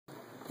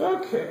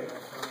Okay.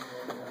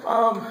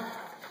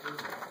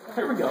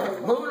 Here we go.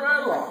 Moving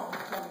right along.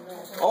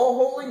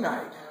 Oh, Holy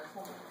Night.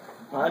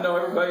 I know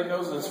everybody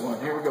knows this one.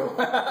 Here we go.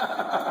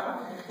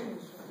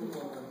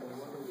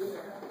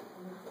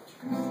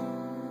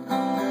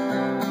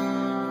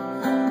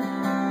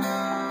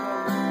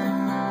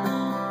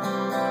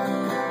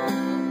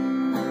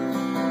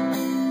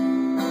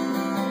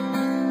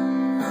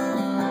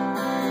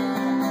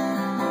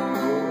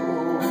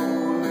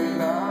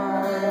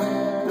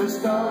 The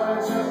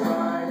stars are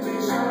brightly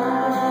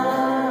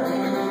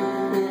shining.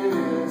 It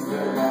is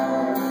the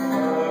night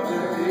of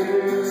the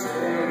dear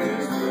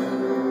Savior's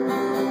birth.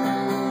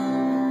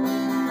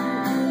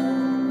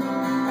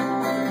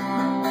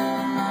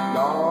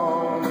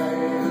 Long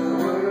lay the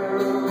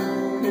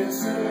world in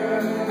sin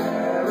and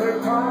error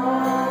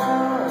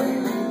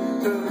pining,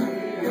 till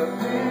He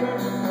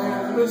appeared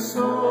and the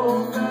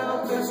soul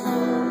felt His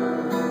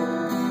word.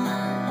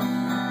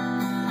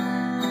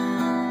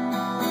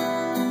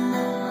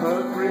 A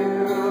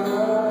thrill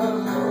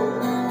of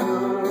hope, the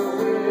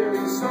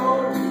weary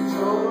soul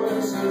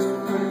rejoices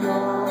when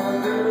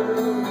yonder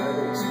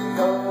breaks a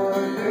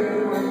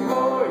new and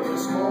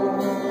glorious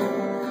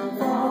morn.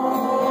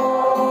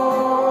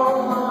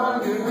 Fall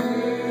on your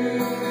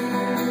knees,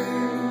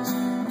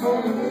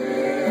 oh,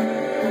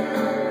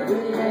 hear the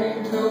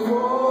angel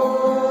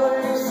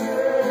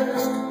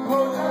voices,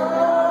 oh,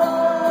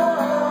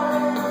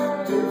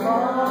 light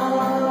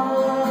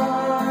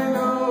divine,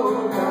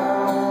 oh,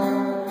 God.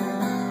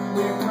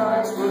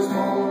 Christ was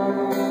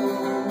born.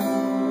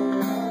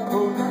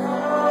 Oh,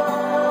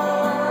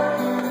 night,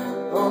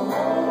 oh,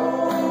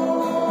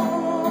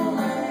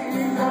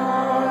 holy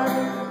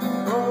night,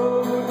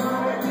 oh,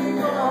 night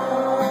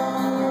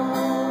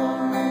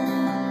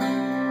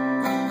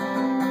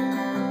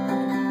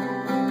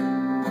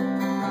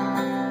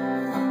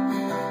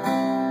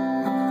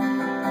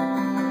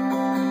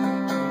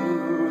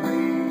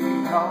Truly He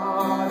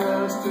taught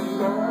us to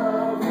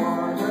love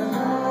one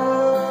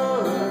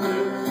another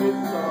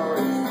with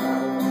glory.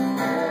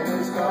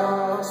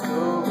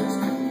 Gospel is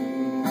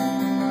peace.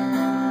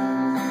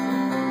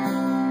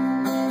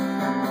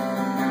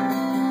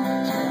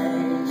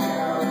 Chains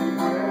shall be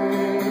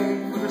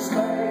break, the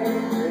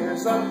slave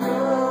is of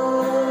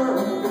blood.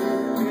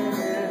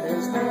 In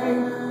His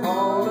name,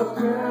 all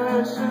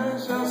oppression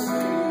shall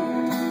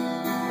cease.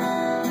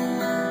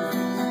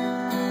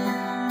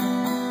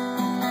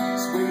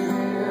 Sweet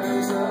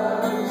hymns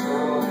of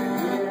joy,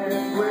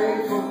 in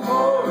grateful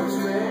chorus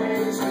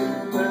raised,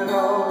 let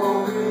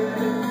all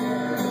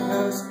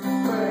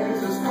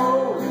praise His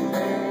holy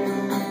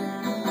name.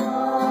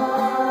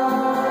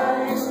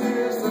 Christ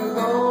is the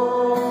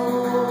Lord.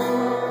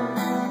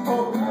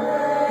 Oh,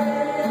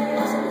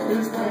 praise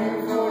His name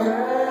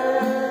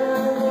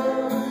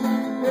forever.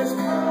 His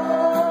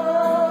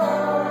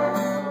power,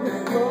 His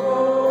glory.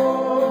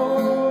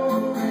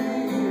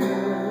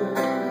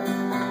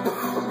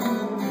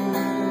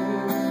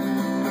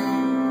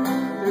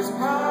 His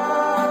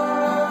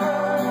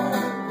power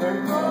and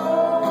glory.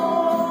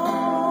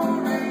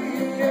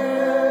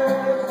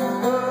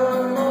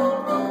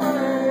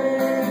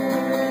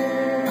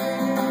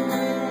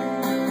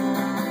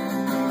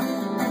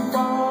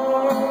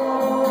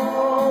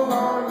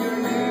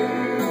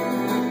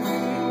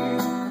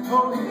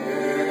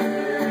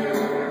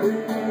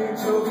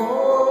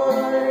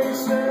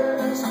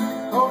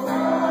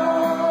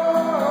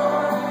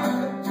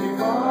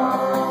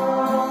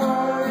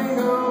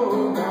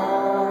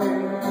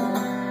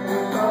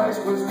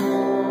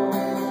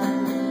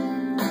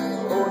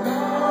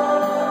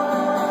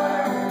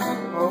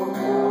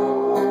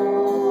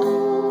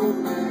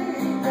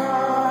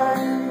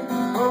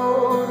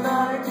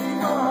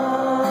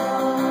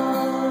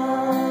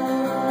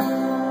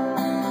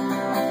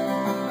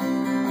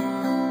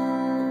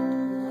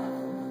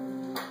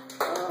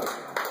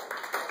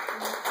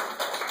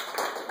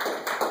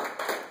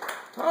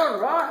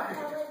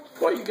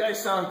 You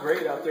guys sound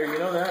great out there, you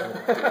know that?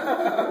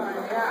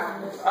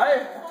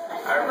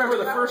 I remember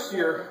the first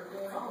year.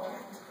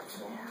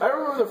 I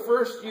remember the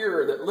first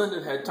year that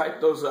Linden had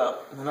typed those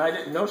up, and I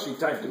didn't know she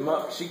typed them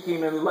up. She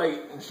came in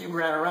late, and she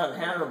ran around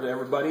and handed them to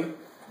everybody.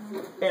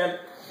 And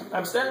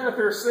I'm standing up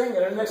here singing,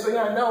 and the next thing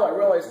I know, I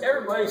realized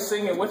everybody's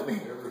singing with me.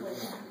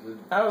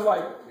 I was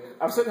like,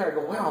 I'm sitting there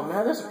going, wow,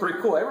 man, this is pretty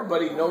cool.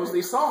 Everybody knows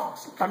these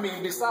songs. I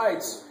mean,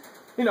 besides,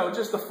 you know,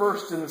 just the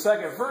first and the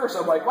second verse,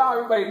 I'm like, wow,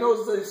 everybody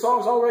knows these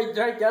songs already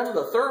right down to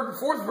the third and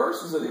fourth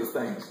verses of these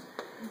things.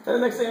 And the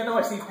next thing I know,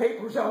 I see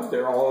papers out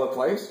there all over the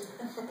place.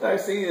 And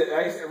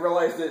I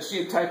realized that she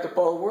had typed up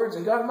all the words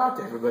and got them out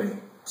to everybody.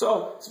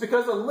 So it's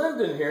because of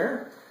Linden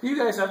here. You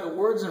guys have the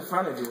words in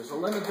front of you. So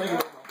Linden, thank you.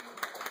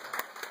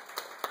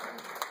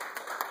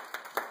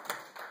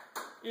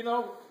 You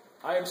know,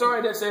 I'm sorry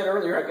I didn't say it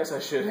earlier. I guess I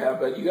should have.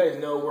 But you guys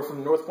know we're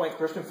from North Point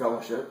Christian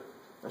Fellowship.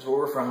 That's where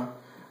we're from.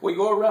 We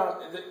go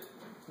around,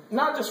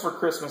 not just for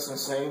Christmas and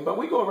sing, but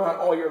we go around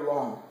all year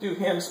long. Do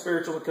hymns,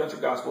 spiritual, and country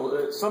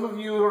gospel. Some of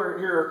you are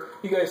here,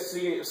 you guys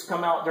see us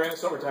come out during the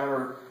summertime,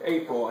 or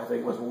April, I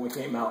think was when we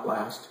came out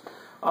last.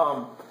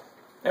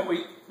 And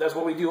that's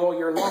what we do all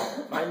year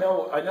long. I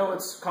know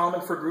it's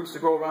common for groups to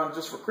go around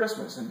just for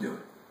Christmas and do it.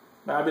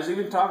 Now, I was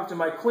even talking to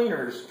my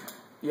cleaners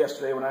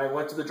yesterday when I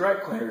went to the dry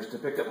cleaners to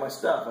pick up my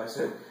stuff. I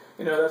said,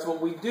 that's what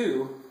we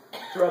do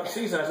throughout the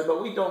season. I said,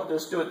 but we don't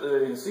just do it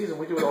in the season,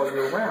 we do it all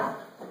year round.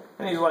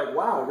 And he's like,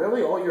 wow,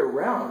 really? All year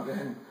round?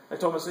 And I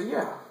told him, I said,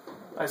 yeah.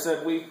 I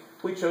said, we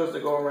chose to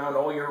go around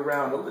all year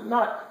round.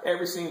 Not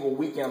every single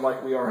weekend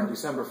like we are in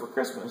December for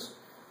Christmas,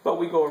 but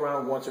we go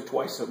around once or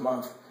twice a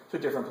month to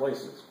different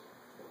places.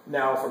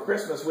 Now, for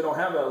Christmas, we don't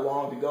have that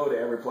long to go to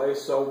every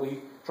place, so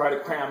we try to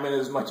cram in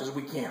as much as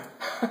we can.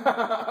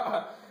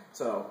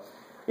 So,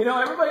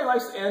 everybody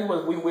likes to end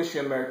with, we wish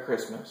you a Merry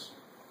Christmas.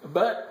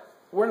 But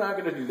we're not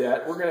going to do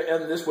that. We're going to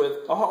end this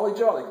with a Holly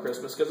Jolly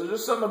Christmas, because there's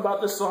just something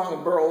about this song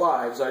of Burl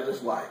Ives I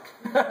just like.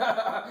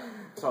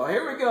 So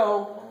here we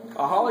go,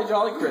 a Holly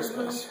Jolly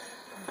Christmas.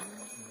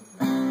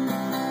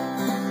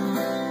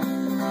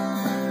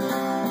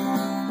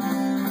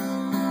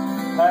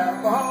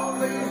 Have a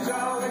holly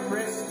jolly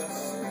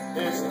Christmas,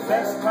 it's the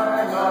best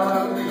time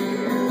of the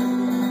year.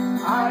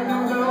 I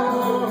don't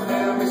know if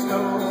there'll be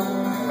snow,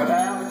 but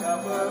have a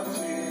cup of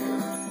cheer.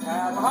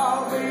 Have a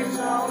holly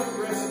jolly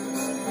Christmas,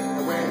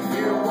 when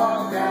you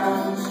walk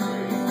down the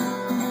street.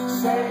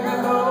 Say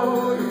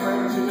hello to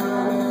friends you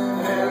know,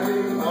 and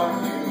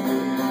everyone you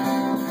meet.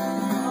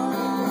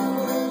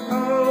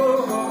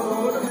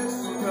 Oh, the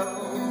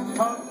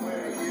mistletoe, up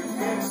where you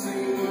can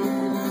see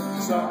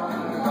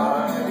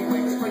somebody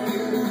waits for you.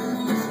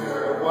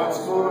 What's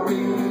for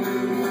me?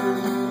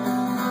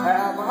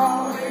 Have a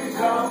holly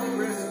jolly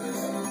Christmas,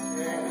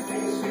 in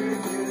case you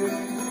didn't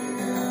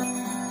hear.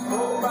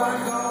 Oh my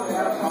God,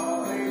 have a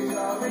holly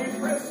jolly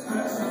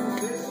Christmas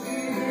this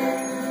year.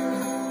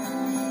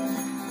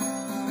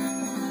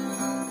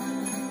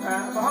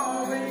 Have a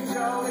holly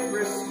jolly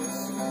Christmas,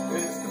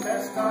 it's the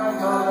best time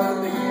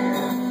of the year.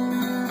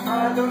 I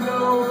don't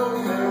know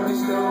if there'll be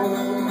snow,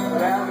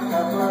 but have a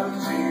cup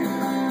of cheer.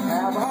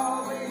 Have a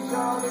holly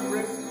jolly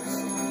Christmas.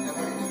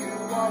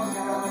 Walk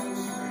down the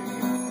street,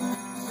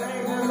 say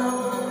hello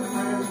to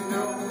friends you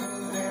know,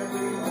 and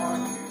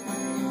everyone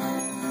you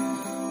meet.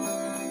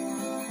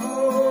 Oh,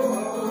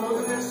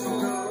 the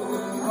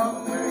mistletoe, up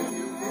where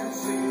you can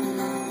see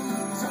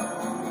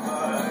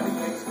somebody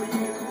waits for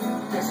you.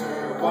 Yes, sir,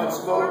 what's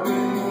for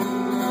me?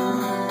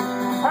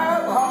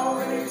 Have a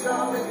holly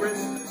jolly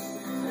Christmas,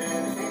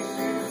 in case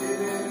you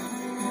didn't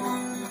hear.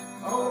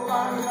 Oh,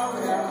 my God,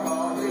 have a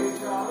holly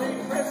jolly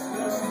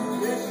Christmas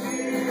this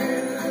year.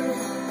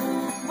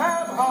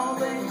 Have a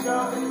holly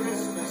jolly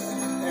Christmas,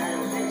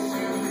 and in case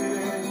you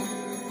didn't hear.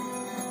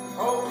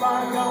 Oh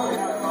my God,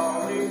 have a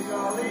holly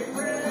jolly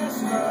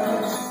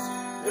Christmas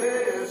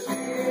this year.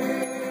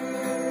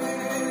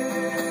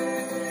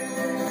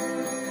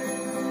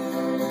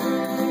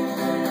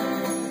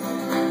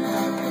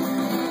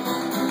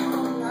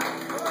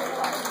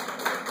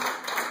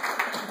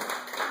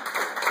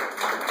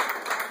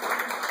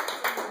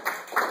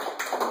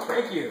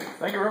 Thank you.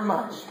 Thank you very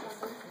much.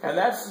 And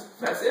that's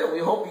it. We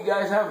hope you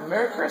guys have a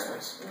Merry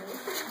Christmas.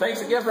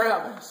 Thanks again for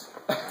having us.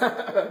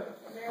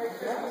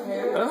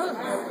 Merry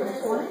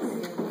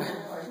Christmas.